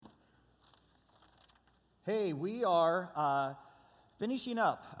Hey, we are finishing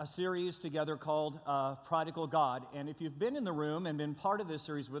up a series together called Prodigal God. And if you've been in the room and been part of this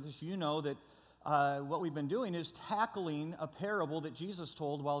series with us, you know that what we've been doing is tackling a parable that Jesus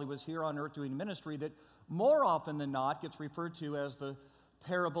told while he was here on earth doing ministry that more often than not gets referred to as the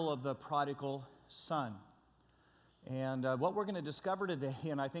parable of the prodigal son. And what we're going to discover today,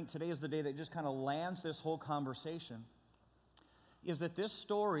 and I think today is the day that just kind of lands this whole conversation, is that this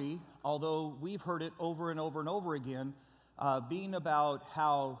story, although we've heard it over and over and over again, being about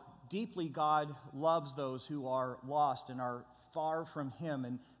how deeply God loves those who are lost and are far from Him,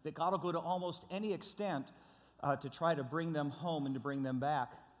 and that God will go to almost any extent to try to bring them home and to bring them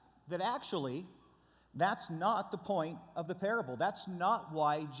back, that actually, that's not the point of the parable. That's not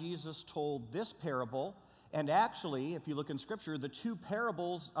why Jesus told this parable. And actually, if you look in Scripture, the two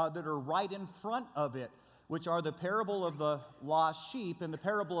parables that are right in front of it, which are the parable of the lost sheep and the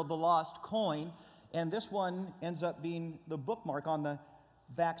parable of the lost coin. And this one ends up being the bookmark on the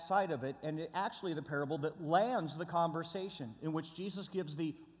back side of it, and actually the parable that lands the conversation, in which Jesus gives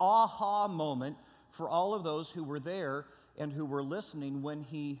the aha moment for all of those who were there and who were listening when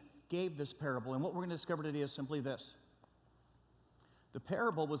he gave this parable. And what we're going to discover today is simply this. The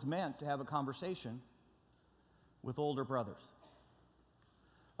parable was meant to have a conversation with older brothers.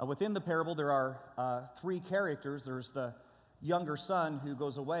 Within the parable, there are three characters. There's the younger son who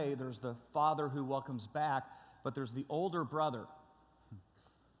goes away. There's the father who welcomes back. But there's the older brother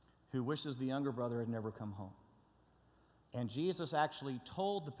who wishes the younger brother had never come home. And Jesus actually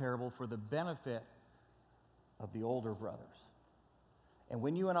told the parable for the benefit of the older brothers. And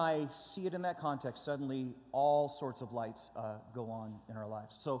when you and I see it in that context, suddenly all sorts of lights go on in our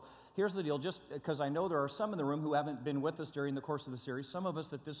lives. So here's the deal, just because I know there are some in the room who haven't been with us during the course of the series, some of us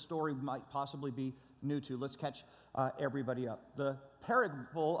that this story might possibly be new to. Let's catch everybody up. The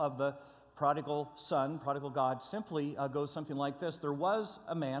parable of the prodigal son, prodigal God, simply goes something like this. There was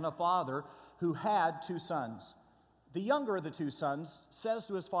a man, a father, who had two sons. The younger of the two sons says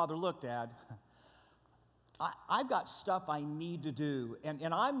to his father, "Look, Dad, I've got stuff I need to do, and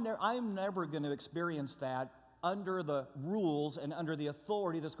I'm never going to experience that under the rules and under the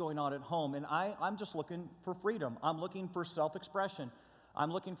authority that's going on at home, and I'm just looking for freedom. I'm looking for self-expression. I'm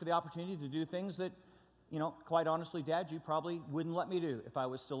looking for the opportunity to do things that, quite honestly, Dad, you probably wouldn't let me do if I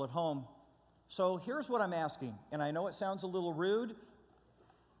was still at home. So here's what I'm asking, and I know it sounds a little rude.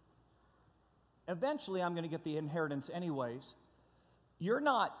 Eventually, I'm going to get the inheritance anyways. You're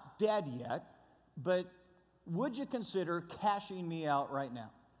not dead yet, but would you consider cashing me out right now?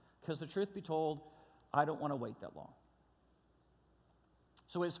 Because the truth be told, I don't want to wait that long."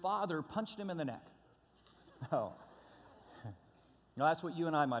 So his father punched him in the neck. No, that's what you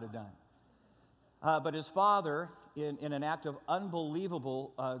and I might have done. But his father, in an act of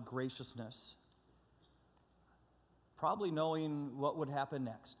unbelievable graciousness, probably knowing what would happen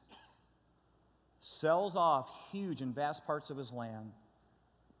next, sells off huge and vast parts of his land,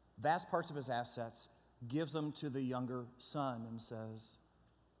 vast parts of his assets, gives them to the younger son and says,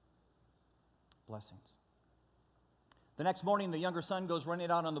 "Blessings." The next morning, the younger son goes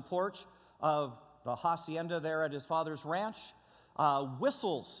running out on the porch of the hacienda there at his father's ranch,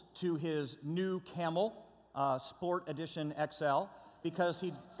 whistles to his new camel, Sport Edition XL, because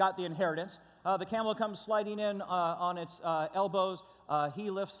he got the inheritance. The camel comes sliding in on its elbows. He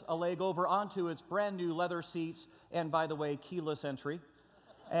lifts a leg over onto its brand new leather seats, and by the way, keyless entry,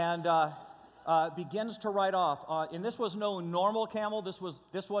 and begins to ride off. And this was no normal camel.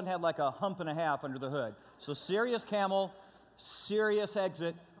 This one had like a hump and a half under the hood. So serious camel, serious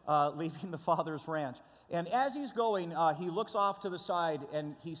exit, leaving the father's ranch. And as he's going, he looks off to the side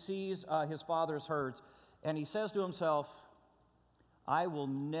and he sees his father's herds. And he says to himself, "I will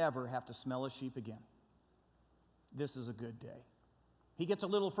never have to smell a sheep again. This is a good day." He gets a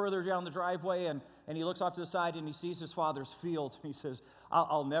little further down the driveway and he looks off to the side and he sees his father's fields. And he says,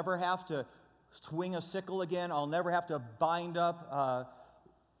 I'll never have to swing a sickle again. I'll never have to bind up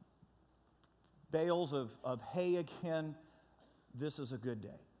bales of hay again. This is a good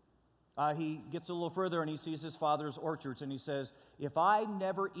day. He gets a little further and he sees his father's orchards and he says, "If I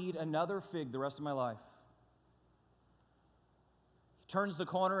never eat another fig the rest of my life." He turns the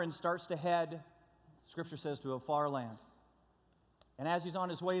corner and starts to head, Scripture says, to a far land. And as he's on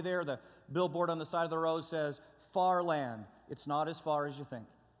his way there, the billboard on the side of the road says, "Far land. It's not as far as you think."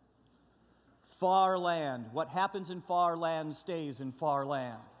 Far land. What happens in far land stays in far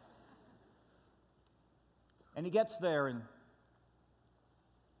land. And he gets there and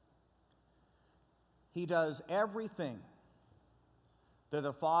he does everything that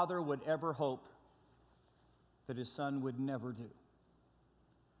a father would ever hope that his son would never do.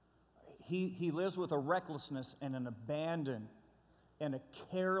 he lives with a recklessness and an abandon and a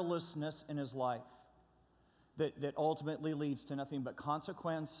carelessness in his life that ultimately leads to nothing but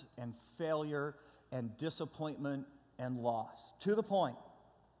consequence and failure and disappointment and loss. To the point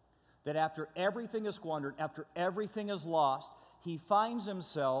that after everything is squandered, after everything is lost, he finds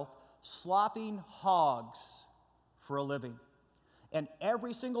himself slopping hogs for a living. And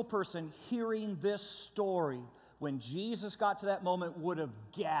every single person hearing this story, when Jesus got to that moment, would have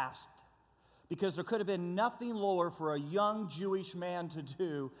gasped. Because there could have been nothing lower for a young Jewish man to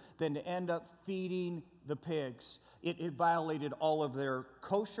do than to end up feeding the pigs. It violated all of their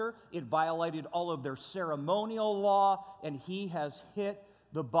kosher, it violated all of their ceremonial law, and he has hit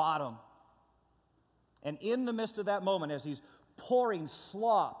the bottom. And in the midst of that moment, as he's pouring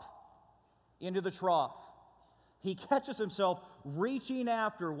slop into the trough, he catches himself reaching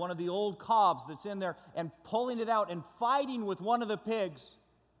after one of the old cobs that's in there and pulling it out and fighting with one of the pigs.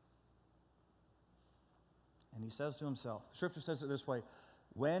 And he says to himself, the scripture says it this way,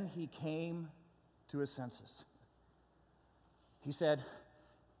 when he came to his senses, he said,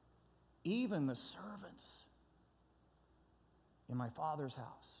 even the servants in my Father's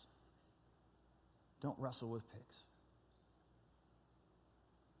house don't wrestle with pigs.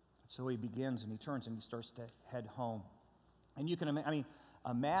 So he begins and he turns and he starts to head home. And you can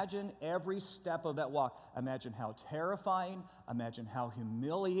imagine every step of that walk. Imagine how terrifying, imagine how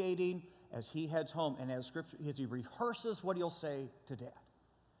humiliating as he heads home and as he rehearses what he'll say to Dad.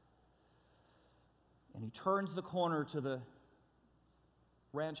 And he turns the corner to the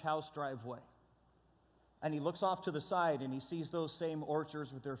ranch house driveway. And he looks off to the side and he sees those same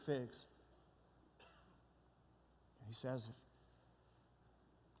orchards with their figs. And he says,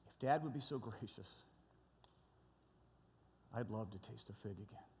 if Dad would be so gracious, I'd love to taste a fig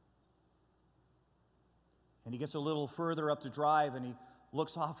again. And he gets a little further up the drive and he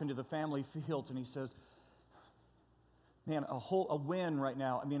looks off into the family fields and he says, man, a win right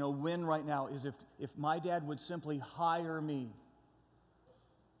now is if my dad would simply hire me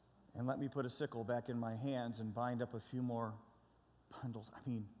and let me put a sickle back in my hands and bind up a few more bundles.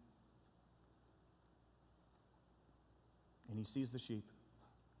 And he sees the sheep.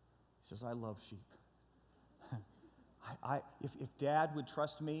 He says, I love sheep. If Dad would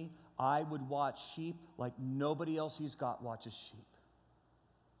trust me, I would watch sheep like nobody else he's got watches sheep.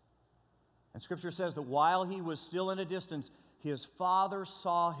 And Scripture says that while he was still in a distance, his father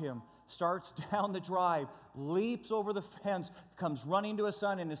saw him, starts down the drive, leaps over the fence, comes running to his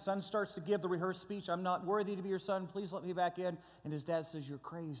son, and his son starts to give the rehearsed speech, I'm not worthy to be your son, please let me back in. And his dad says, you're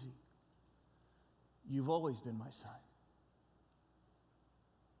crazy. You've always been my son.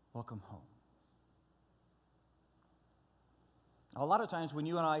 Welcome home. A lot of times when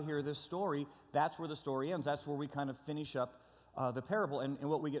you and I hear this story, that's where the story ends. That's where we kind of finish up the parable. And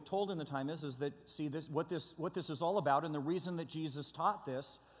what we get told in the time is that, see, what this is all about, and the reason that Jesus taught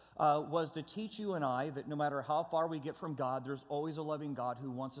this was to teach you and I that no matter how far we get from God, there's always a loving God who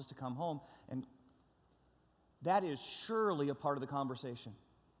wants us to come home. And that is surely a part of the conversation.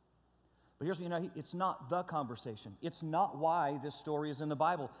 But here's what it's not the conversation. It's not why this story is in the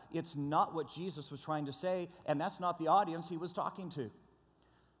Bible. It's not what Jesus was trying to say, and that's not the audience he was talking to.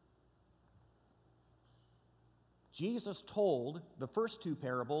 Jesus told the first two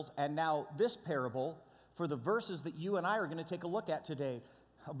parables, and now this parable, for the verses that you and I are going to take a look at today.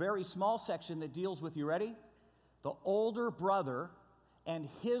 A very small section that deals with, you ready? The older brother and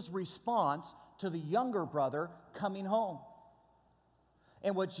his response to the younger brother coming home.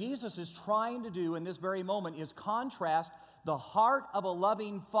 And what Jesus is trying to do in this very moment is contrast the heart of a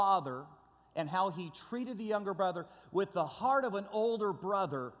loving father and how he treated the younger brother with the heart of an older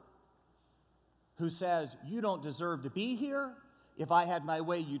brother who says, you don't deserve to be here. If I had my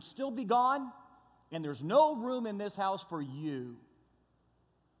way, you'd still be gone, and there's no room in this house for you.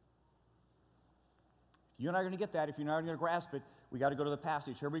 If you and I are going to get that, if you're not going to grasp it, we got to go to the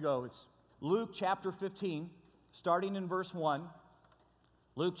passage. Here we go. It's Luke chapter 15, starting in verse 1.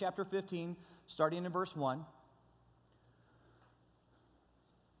 Luke chapter 15, starting in verse 1.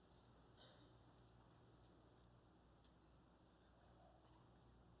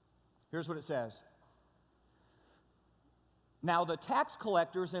 Here's what it says. Now the tax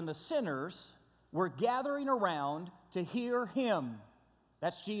collectors and the sinners were gathering around to hear him.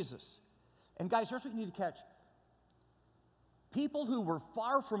 That's Jesus. And guys, here's what you need to catch. People who were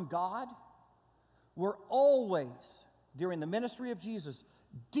far from God were always, during the ministry of Jesus,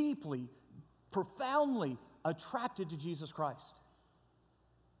 deeply, profoundly attracted to Jesus Christ.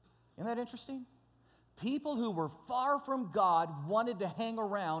 Isn't that interesting? People who were far from God wanted to hang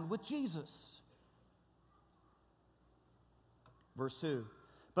around with Jesus. Verse 2.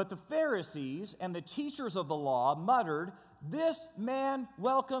 But the Pharisees and the teachers of the law muttered, "This man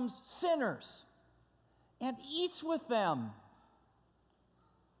welcomes sinners and eats with them."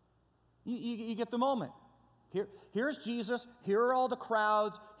 You get the moment. Here's Jesus. Here are all the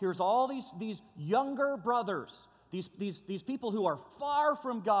crowds. Here's all these younger brothers, these people who are far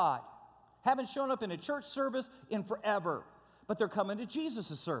from God, haven't shown up in a church service in forever, but they're coming to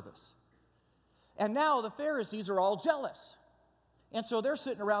Jesus' service. And now the Pharisees are all jealous. And so they're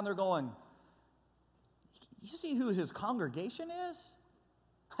sitting around there going, "You see who his congregation is?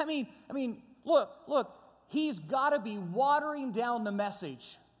 I mean, look, he's got to be watering down the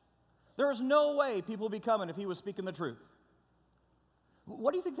message. There's no way people would be coming if he was speaking the truth."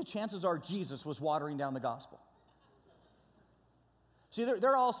 What do you think the chances are Jesus was watering down the gospel? See,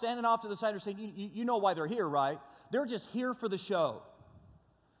 they're all standing off to the side and saying, you know why they're here, right? They're just here for the show.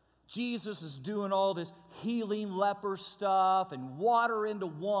 Jesus is doing all this healing leper stuff and water into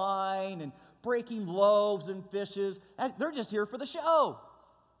wine and breaking loaves and fishes. And they're just here for the show.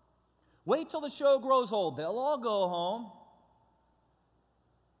 Wait till the show grows old. They'll all go home.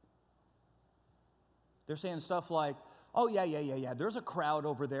 They're saying stuff like, "Oh, yeah. There's a crowd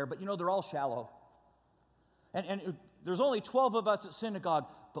over there, but they're all shallow. And there's only 12 of us at synagogue,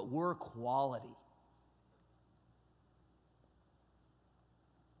 but we're quality."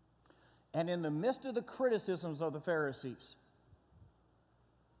 And in the midst of the criticisms of the Pharisees,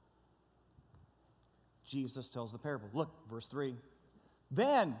 Jesus tells the parable. Look, verse 3.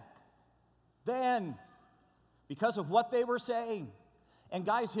 Then, because of what they were saying, and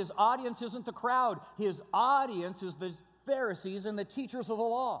guys, his audience isn't the crowd. His audience is the Pharisees and the teachers of the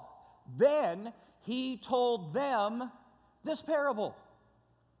law. Then he told them this parable.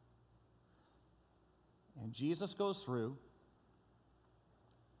 And Jesus goes through,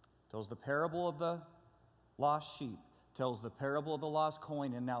 tells the parable of the lost sheep, tells the parable of the lost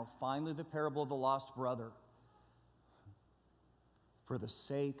coin, and now finally the parable of the lost brother. For the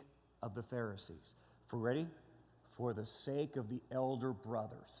sake of the Pharisees. For the sake of the elder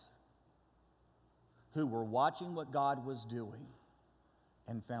brothers who were watching what God was doing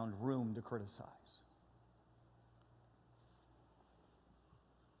and found room to criticize.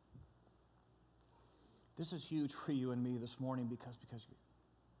 This is huge for you and me this morning because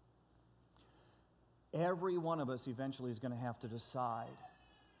every one of us eventually is going to have to decide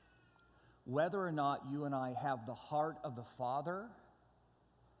whether or not you and I have the heart of the Father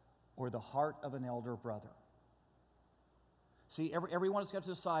or the heart of an elder brother. See, everyone's got to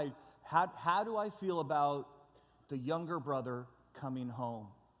decide, how do I feel about the younger brother coming home?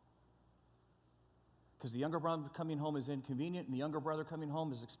 Because the younger brother coming home is inconvenient, and the younger brother coming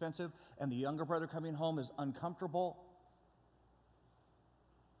home is expensive, and the younger brother coming home is uncomfortable.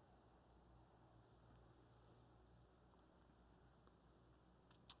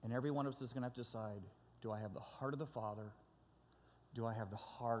 And every one of us is going to have to decide, do I have the heart of the Father? Do I have the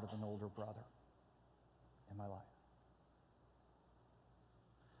heart of an older brother in my life?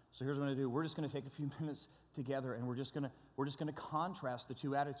 So here's what I'm going to do. We're just going to take a few minutes together, and we're just going to contrast the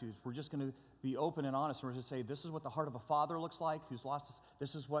two attitudes. We're just going to be open and honest, and we're going to say, this is what the heart of a father looks like who's lost us.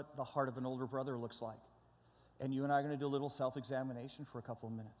 This is what the heart of an older brother looks like. And you and I are going to do a little self-examination for a couple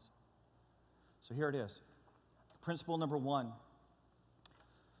of minutes. So here it is. Principle number 1.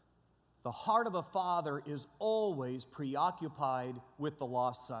 The heart of a father is always preoccupied with the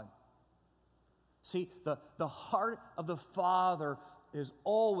lost son. See, the heart of the father is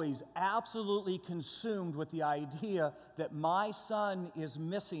always absolutely consumed with the idea that my son is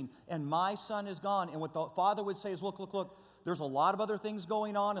missing and my son is gone. And what the father would say is, look, there's a lot of other things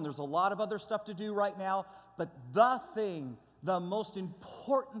going on and there's a lot of other stuff to do right now, but the most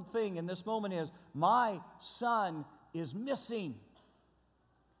important thing in this moment is my son is missing.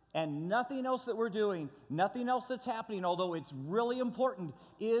 And nothing else that we're doing, nothing else that's happening, although it's really important,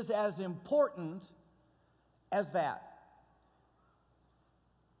 is as important as that.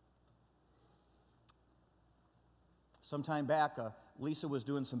 Some time back, Lisa was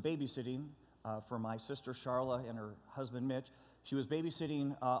doing some babysitting for my sister Charla and her husband Mitch. She was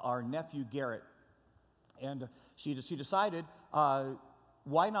babysitting our nephew Garrett. And she decided,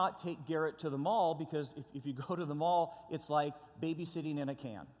 why not take Garrett to the mall? Because if you go to the mall, it's like babysitting in a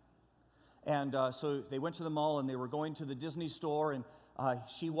can. And so they went to the mall, and they were going to the Disney store, and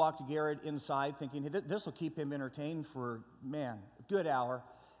she walked Garrett inside thinking, hey, this will keep him entertained for, a good hour.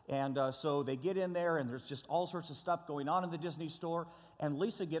 And so they get in there, and there's just all sorts of stuff going on in the Disney store, and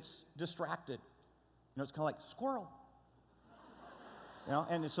Lisa gets distracted. It's kind of like, squirrel.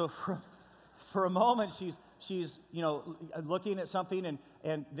 And so for a moment, she's looking at something,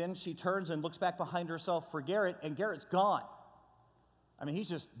 and then she turns and looks back behind herself for Garrett, and Garrett's gone. I mean, he's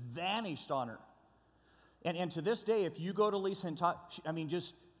just vanished on her. And to this day, if you go to Lisa and talk,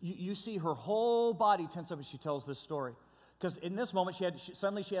 you see her whole body tense up as she tells this story. Because in this moment,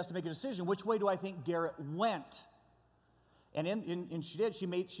 suddenly she has to make a decision. Which way do I think Garrett went? And she did. She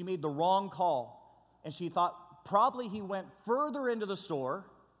made the wrong call. And she thought probably he went further into the store.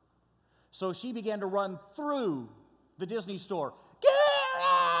 So she began to run through the Disney store.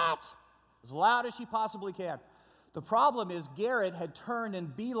 Garrett! As loud as she possibly can. The problem is Garrett had turned and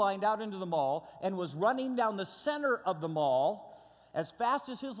beelined out into the mall and was running down the center of the mall as fast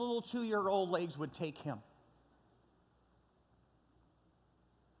as his little 2-year-old legs would take him.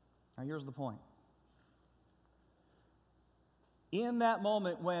 Now here's the point. In that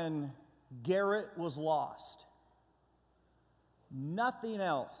moment when Garrett was lost, nothing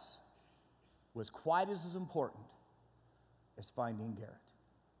else was quite as important as finding Garrett.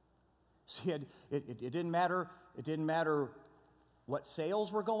 See, it didn't matter. It didn't matter what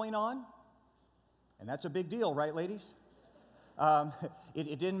sales were going on, and that's a big deal, right, ladies?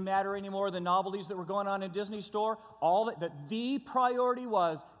 It didn't matter anymore the novelties that were going on in Disney store. The priority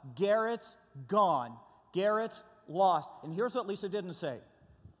was Garrett's gone. Garrett's lost. And here's what Lisa didn't say.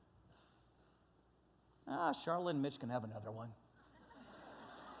 Charlotte and Mitch can have another one.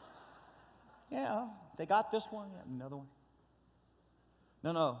 Yeah, they got this one, another one.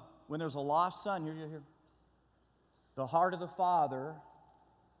 No. When there's a lost son, here. The heart of the Father,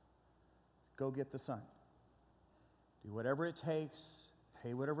 go get the son. Do whatever it takes,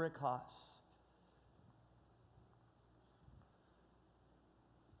 pay whatever it costs.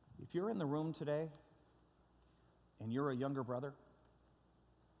 If you're in the room today and you're a younger brother,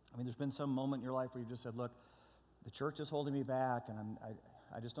 there's been some moment in your life where you just said, look, the church is holding me back, and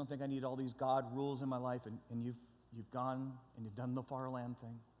I just don't think I need all these God rules in my life, and you've gone and you've done the far land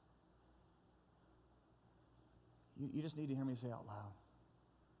thing. You just need to hear me say out loud.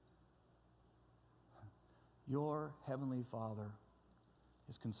 Your Heavenly Father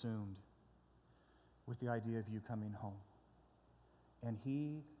is consumed with the idea of you coming home. And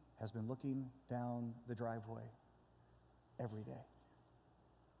He has been looking down the driveway every day,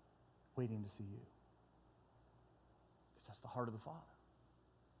 waiting to see you. Because that's the heart of the Father.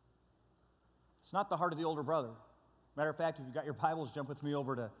 It's not the heart of the older brother. Matter of fact, if you've got your Bibles, jump with me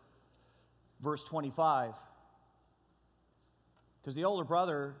over to verse 25. Because the older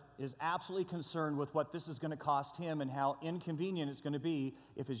brother is absolutely concerned with what this is going to cost him and how inconvenient it's going to be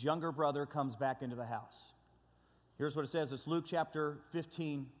if his younger brother comes back into the house. Here's what it says. It's Luke chapter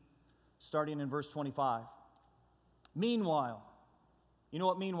 15, starting in verse 25. Meanwhile, you know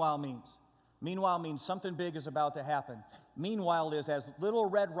what meanwhile means? Meanwhile means something big is about to happen. Meanwhile is as Little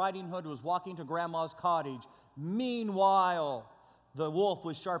Red Riding Hood was walking to Grandma's cottage, meanwhile, the wolf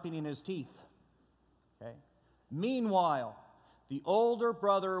was sharpening his teeth. Okay? Meanwhile, the older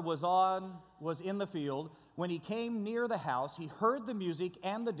brother was in the field. When he came near the house, he heard the music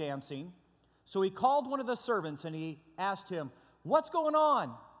and the dancing. So he called one of the servants and he asked him, "What's going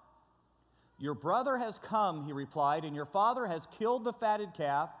on?" "Your brother has come," he replied, "and your father has killed the fatted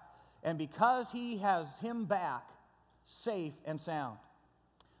calf, and because he has him back, safe and sound."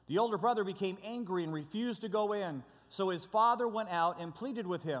 The older brother became angry and refused to go in. So his father went out and pleaded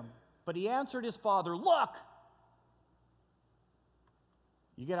with him. But he answered his father, "Look!"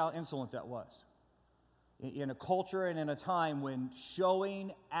 You get how insolent that was. In a culture and in a time when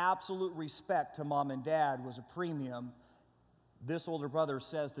showing absolute respect to mom and dad was a premium, this older brother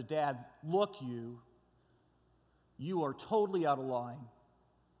says to dad, "Look, you are totally out of line.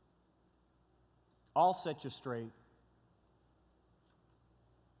 I'll set you straight."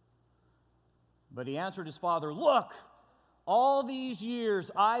 But he answered his father, "Look, all these years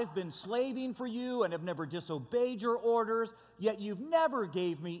I've been slaving for you and have never disobeyed your orders, yet you've never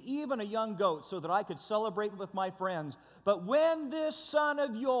gave me even a young goat so that I could celebrate with my friends. But when this son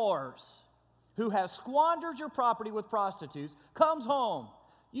of yours, who has squandered your property with prostitutes, comes home,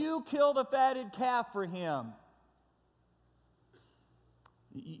 you kill the fatted calf for him."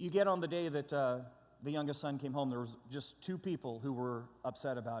 You get on the day that the youngest son came home, there was just two people who were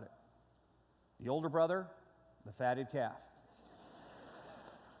upset about it. The older brother, the fatted calf.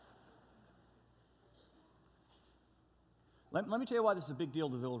 Let me tell you why this is a big deal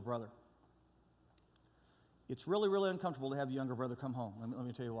to the older brother. It's really, really uncomfortable to have the younger brother come home. Let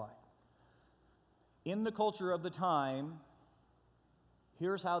me tell you why. In the culture of the time,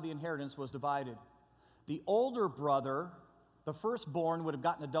 here's how the inheritance was divided. The older brother, the firstborn, would have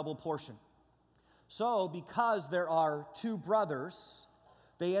gotten a double portion. So, because there are two brothers,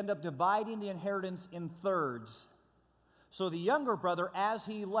 they end up dividing the inheritance in thirds. So the younger brother, as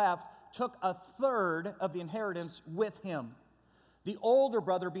he left, took a third of the inheritance with him. The older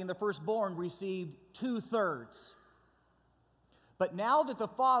brother, being the firstborn, received 2/3. But now that the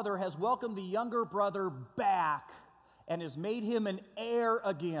father has welcomed the younger brother back and has made him an heir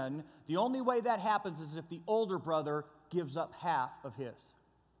again, the only way that happens is if the older brother gives up half of his.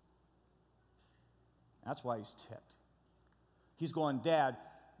 That's why he's ticked. He's going, Dad,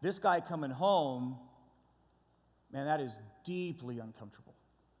 this guy coming home, man, that is deeply uncomfortable.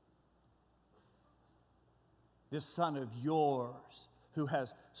 This son of yours who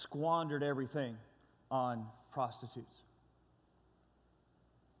has squandered everything on prostitutes.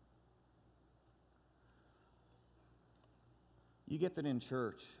 You get that in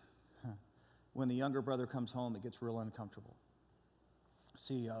church, when the younger brother comes home, it gets real uncomfortable.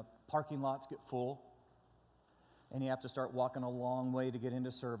 See, parking lots get full, and you have to start walking a long way to get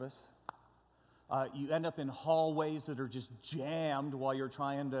into service. You end up in hallways that are just jammed while you're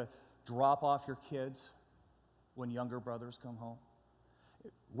trying to drop off your kids when younger brothers come home.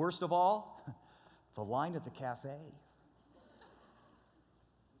 Worst of all, the line at the cafe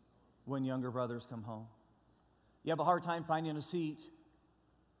when younger brothers come home. You have a hard time finding a seat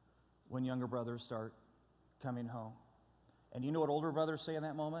when younger brothers start coming home. And you know what older brothers say in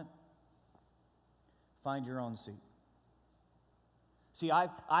that moment? Find your own seat. See,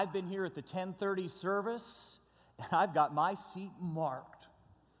 I've been here at the 10:30 service, and I've got my seat marked.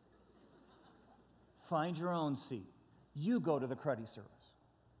 Find your own seat. You go to the cruddy service.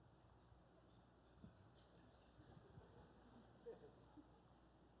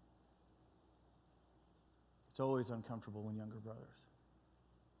 It's always uncomfortable when younger brothers,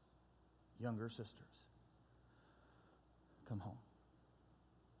 younger sisters come home.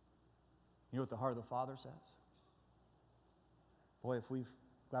 You know what the heart of the Father says? Boy, if we've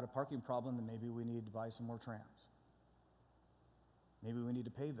got a parking problem, then maybe we need to buy some more trams. Maybe we need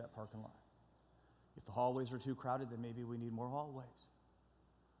to pave that parking lot. If the hallways are too crowded, then maybe we need more hallways.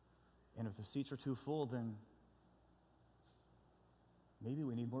 And if the seats are too full, then maybe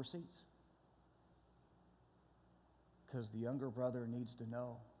we need more seats. Because the younger brother needs to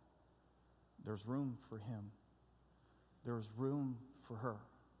know there's room for him. There's room for her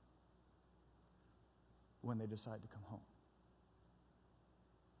when they decide to come home.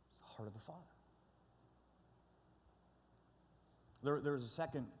 It's the heart of the Father. There's a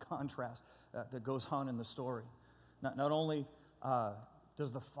second contrast that goes on in the story. Not only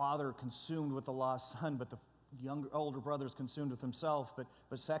does the father consumed with the lost son, but the older brother is consumed with himself.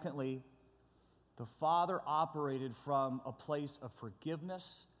 But secondly, the father operated from a place of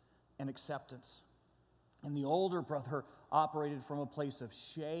forgiveness and acceptance. And the older brother operated from a place of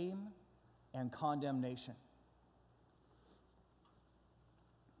shame and condemnation.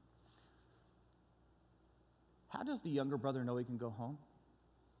 How does the younger brother know he can go home?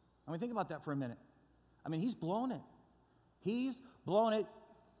 I mean, think about that for a minute. I mean, he's blown it. He's blown it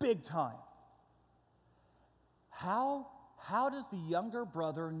big time. How does the younger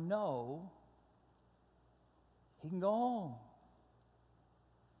brother know he can go home?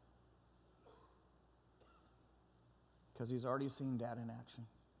 Because he's already seen Dad in action.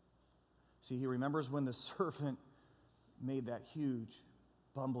 See, he remembers when the servant made that huge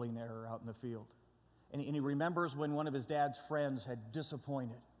bumbling error out in the field. And he remembers when one of his dad's friends had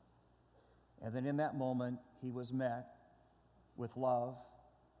disappointed. And then in that moment, he was met with love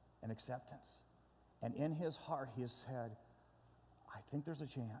and acceptance. And in his heart, he has said, I think there's a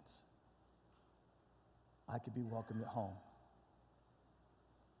chance I could be welcomed at home.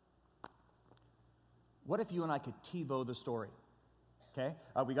 What if you and I could TiVo the story? Okay,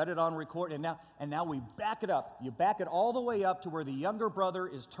 we got it on record, and now we back it up. You back it all the way up to where the younger brother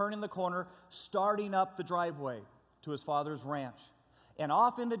is turning the corner, starting up the driveway to his father's ranch. And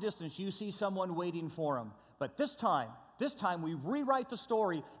off in the distance, you see someone waiting for him. But this time we rewrite the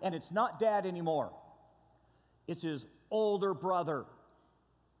story, and it's not Dad anymore. It's his older brother.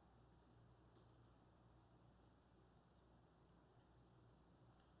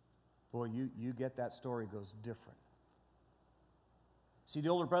 Boy, you get that story goes different. See, the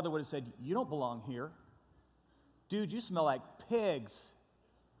older brother would have said, you don't belong here. Dude, you smell like pigs.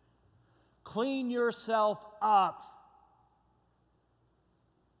 Clean yourself up.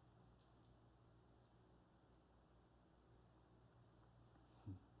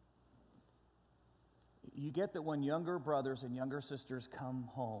 You get that when younger brothers and younger sisters come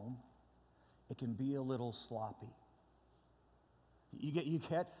home, it can be a little sloppy. You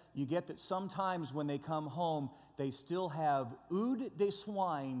get that sometimes when they come home, they still have eau de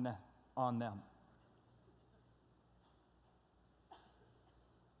swine on them.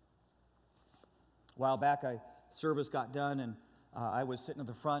 A while back, service got done, and I was sitting at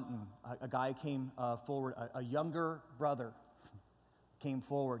the front, and a guy came forward, a younger brother. came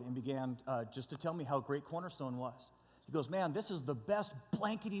forward and began just to tell me how great Cornerstone was. He goes, man, this is the best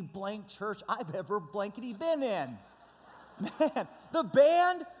blankety blank church I've ever blankety been in. Man, the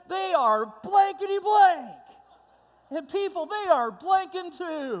band, they are blankety blank. And people, they are blanking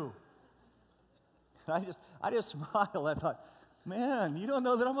too. And I just smiled. I thought, man, you don't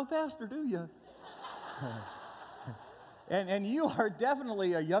know that I'm a pastor, do you? and you are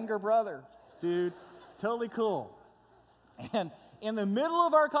definitely a younger brother, dude. Totally cool. And in the middle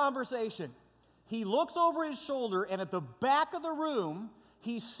of our conversation, he looks over his shoulder, and at the back of the room,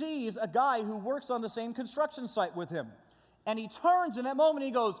 he sees a guy who works on the same construction site with him. And he turns in that moment,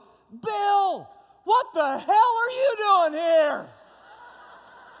 he goes, Bill, what the hell are you doing here?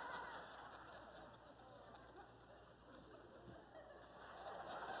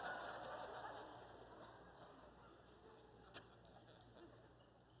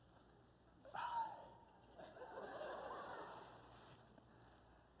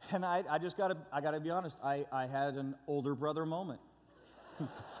 And I gotta be honest, I had an older brother moment.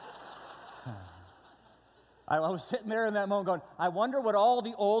 I was sitting there in that moment going, I wonder what all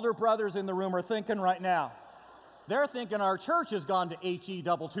the older brothers in the room are thinking right now. They're thinking our church has gone to HE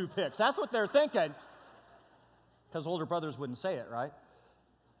double two picks. That's what they're thinking. Because older brothers wouldn't say it, right?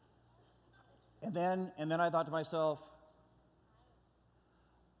 And then I thought to myself,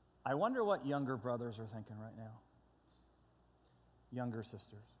 I wonder what younger brothers are thinking right now. Younger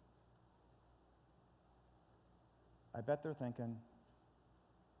sisters. I bet they're thinking,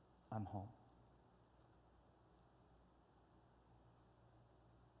 I'm home.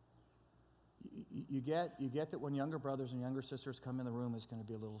 You get that when younger brothers and younger sisters come in the room, it's going to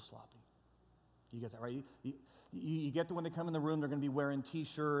be a little sloppy. You get that, right? You get that when they come in the room, they're going to be wearing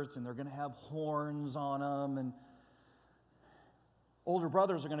T-shirts and they're going to have horns on them. And older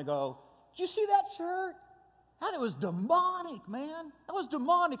brothers are going to go, did you see that shirt? That was demonic, man. That was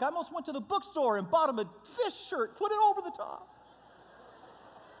demonic. I almost went to the bookstore and bought him a fish shirt, put it over the top.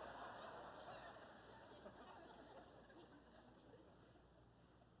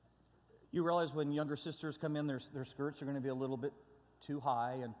 You realize when younger sisters come in, their skirts are going to be a little bit too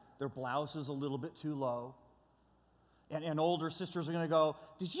high and their blouse is a little bit too low. And older sisters are going to go,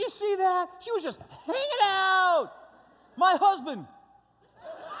 did you see that? She was just hanging out. My husband.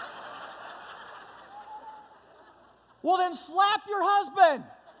 Well, then slap your husband.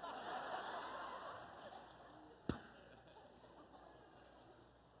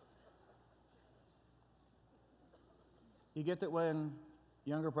 You get that when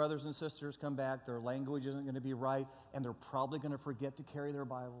younger brothers and sisters come back, their language isn't going to be right, and they're probably going to forget to carry their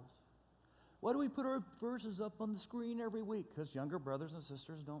Bibles. Why do we put our verses up on the screen every week? Because younger brothers and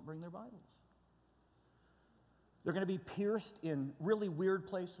sisters don't bring their Bibles. They're going to be pierced in really weird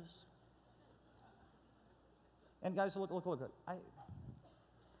places. And guys, look.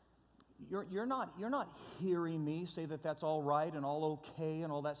 You're not hearing me say that that's all right and all okay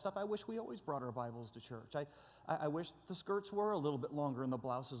and all that stuff. I wish we always brought our Bibles to church. I wish the skirts were a little bit longer and the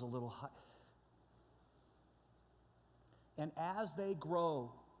blouses a little high. And as they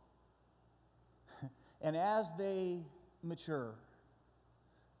grow, and as they mature,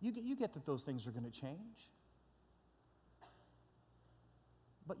 you get that those things are going to change.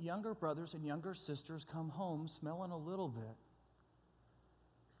 But younger brothers and younger sisters come home smelling a little bit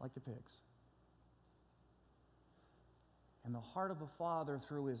like the pigs. And the heart of a father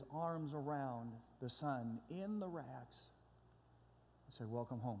threw his arms around the son in the rags and said,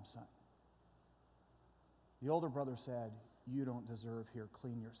 welcome home, son. The older brother said, you don't deserve here.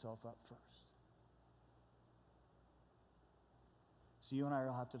 Clean yourself up first. So you and I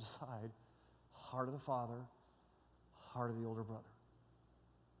will have to decide, heart of the father, heart of the older brother.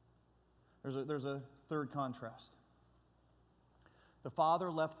 There's a third contrast. The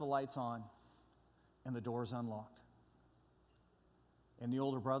father left the lights on and the doors unlocked. And the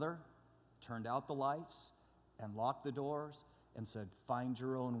older brother turned out the lights and locked the doors and said, find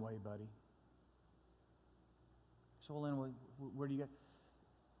your own way, buddy. So, well, then, where do you get?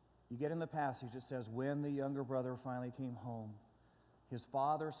 You get in the passage, it says, when the younger brother finally came home, his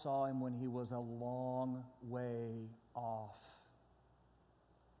father saw him when he was a long way off.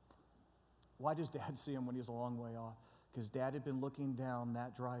 Why does Dad see him when he's a long way off? Because Dad had been looking down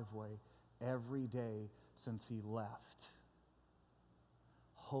that driveway every day since he left,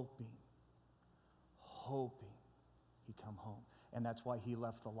 hoping he'd come home. And that's why he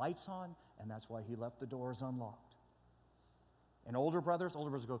left the lights on, and that's why he left the doors unlocked. And older brothers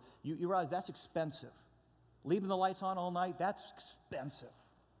go, you realize that's expensive. Leaving the lights on all night, that's expensive.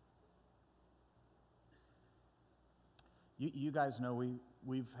 You guys know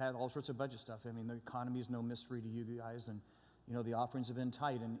we've had all sorts of budget stuff. I mean, the economy is no mystery to you guys, and the offerings have been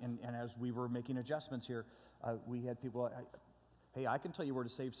tight. And as we were making adjustments here, we had people, hey, I can tell you where to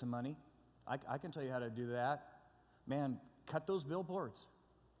save some money. I can tell you how to do that. Man, cut those billboards.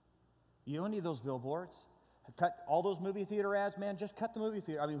 You don't need those billboards. Cut all those movie theater ads, man, just cut the movie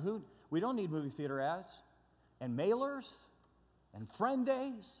theater. I mean, we don't need movie theater ads. And mailers and friend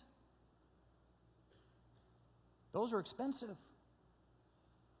days. Those are expensive.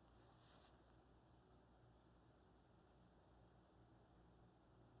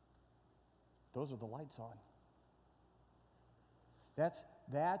 Those are the lights on.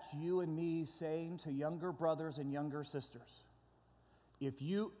 That's you and me saying to younger brothers and younger sisters, if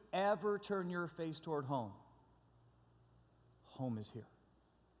you ever turn your face toward home, home is here.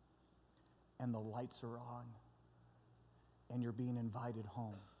 And the lights are on. And you're being invited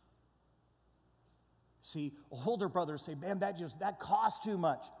home. See, older brothers say, man, that costs too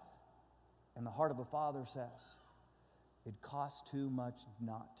much. And the heart of a father says, it costs too much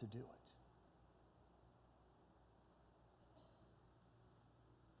not to do it.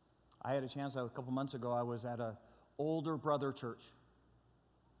 I had a chance, a couple months ago, I was at an older brother church.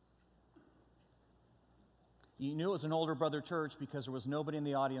 You knew it was an older brother church because there was nobody in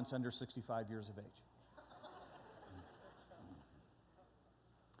the audience under 65 years of age.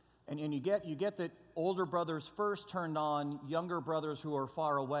 And you get that older brothers first turned on younger brothers who are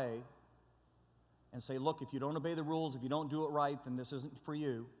far away and say, look, if you don't obey the rules, if you don't do it right, then this isn't for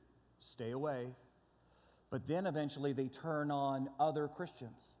you. Stay away. But then eventually they turn on other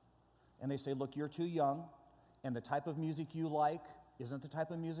Christians. And they say, look, you're too young, and the type of music you like isn't the type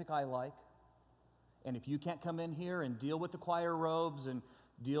of music I like. And if you can't come in here and deal with the choir robes and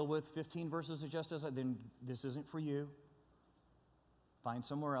deal with 15 verses of just as, then this isn't for you. Find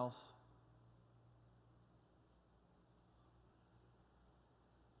somewhere else.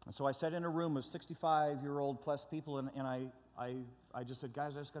 And so I sat in a room of 65-year-old plus people, and I just said,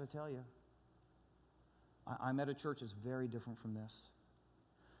 guys, I just got to tell you, I'm at a church that's very different from this.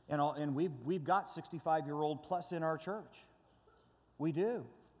 And we've got 65-year-old plus in our church. We do.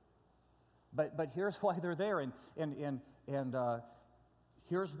 But here's why they're there, and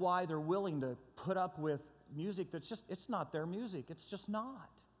here's why they're willing to put up with music that's just, it's not their music. It's just not.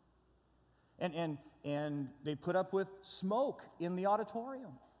 And they put up with smoke in the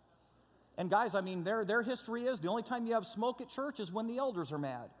auditorium. And guys, I mean, their history is the only time you have smoke at church is when the elders are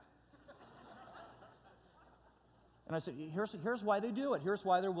mad. And I said, here's why they do it. Here's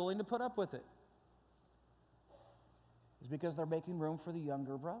why they're willing to put up with it. It's because they're making room for the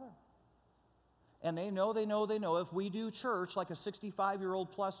younger brother. And they know if we do church like a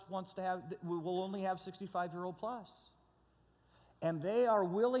 65-year-old plus wants to have, we will only have 65-year-old plus. And they are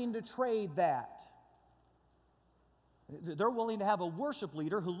willing to trade that. They're willing to have a worship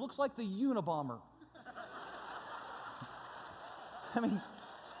leader who looks like the Unabomber. I mean,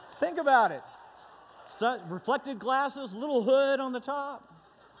 think about it. Reflected glasses, little hood on the top.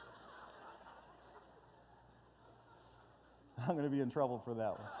 I'm going to be in trouble for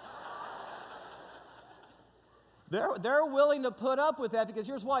that one. They're willing to put up with that because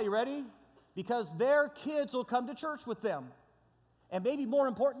here's why. You ready? Because their kids will come to church with them. And maybe more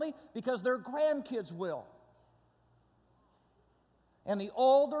importantly, because their grandkids will. And the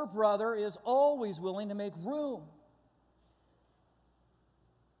older brother is always willing to make room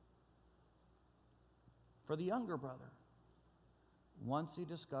for the younger brother once he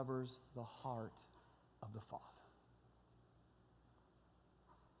discovers the heart of the Father.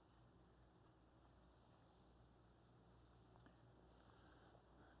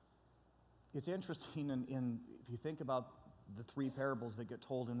 It's interesting if you think about the three parables that get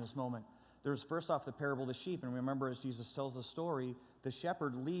told in this moment. There's first off the parable of the sheep, and remember as Jesus tells the story, the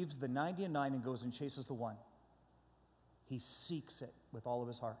shepherd leaves the 99 and goes and chases the one. He seeks it with all of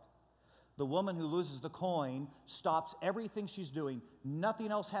his heart. The woman who loses the coin stops everything she's doing.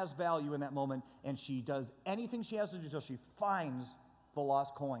 Nothing else has value in that moment, and she does anything she has to do until she finds the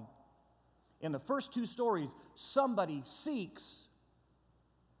lost coin. In the first two stories, somebody seeks.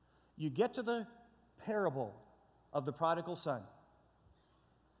 You get to the parable of the prodigal son.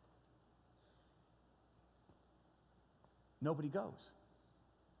 Nobody goes.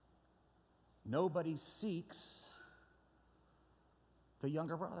 Nobody seeks the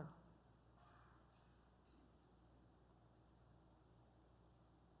younger brother.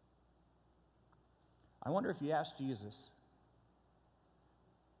 I wonder if you asked Jesus,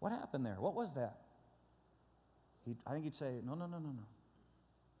 what happened there? What was that? I think he'd say, no.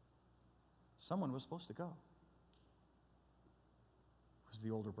 Someone was supposed to go. It was the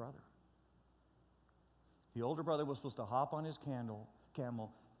older brother. The older brother was supposed to hop on his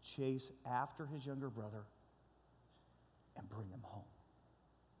camel, chase after his younger brother, and bring him home.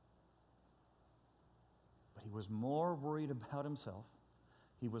 But he was more worried about himself.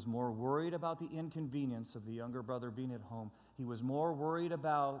 He was more worried about the inconvenience of the younger brother being at home. He was more worried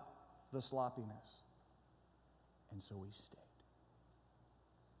about the sloppiness. And so he stayed.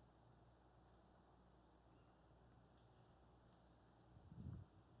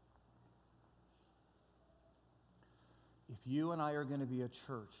 If you and I are going to be a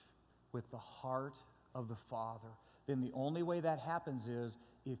church with the heart of the Father, then the only way that happens is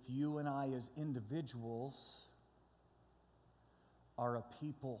if you and I as individuals are a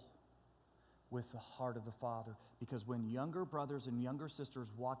people with the heart of the Father. Because when younger brothers and younger sisters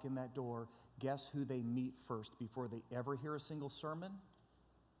walk in that door, guess who they meet first before they ever hear a single sermon?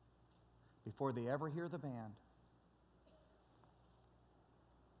 Before they ever hear the band?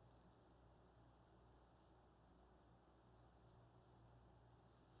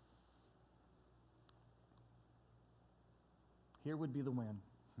 Here would be the win.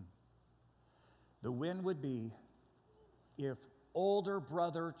 The win would be if older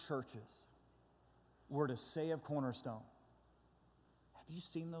brother churches were to say of Cornerstone, have you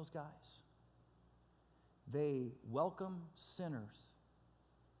seen those guys? They welcome sinners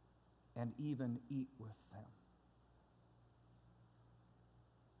and even eat with them.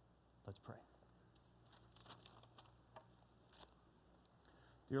 Let's pray.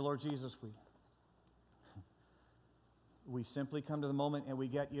 Dear Lord Jesus, we simply come to the moment and we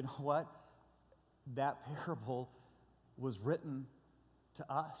get, you know what? That parable was written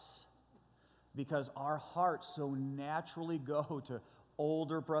to us because our hearts so naturally go to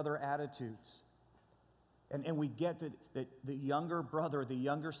older brother attitudes. And we get that the younger brother, the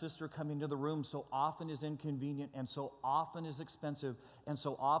younger sister coming to the room so often is inconvenient and so often is expensive and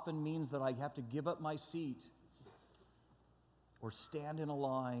so often means that I have to give up my seat or stand in a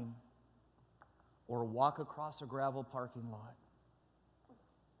line or walk across a gravel parking lot.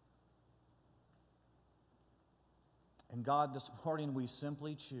 And God, this morning we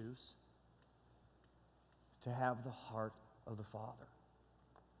simply choose to have the heart of the Father.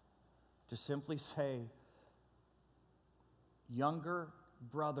 To simply say, younger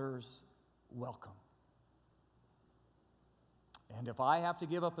brothers, welcome. And if I have to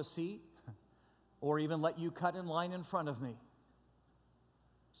give up a seat or even let you cut in line in front of me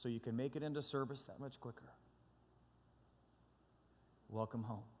so you can make it into service that much quicker, welcome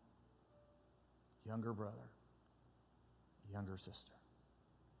home. Younger brother, younger sister.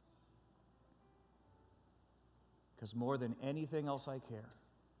 Because more than anything else I care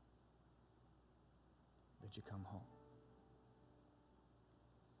that you come home.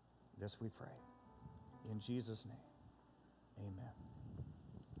 This we pray. In Jesus' name, amen.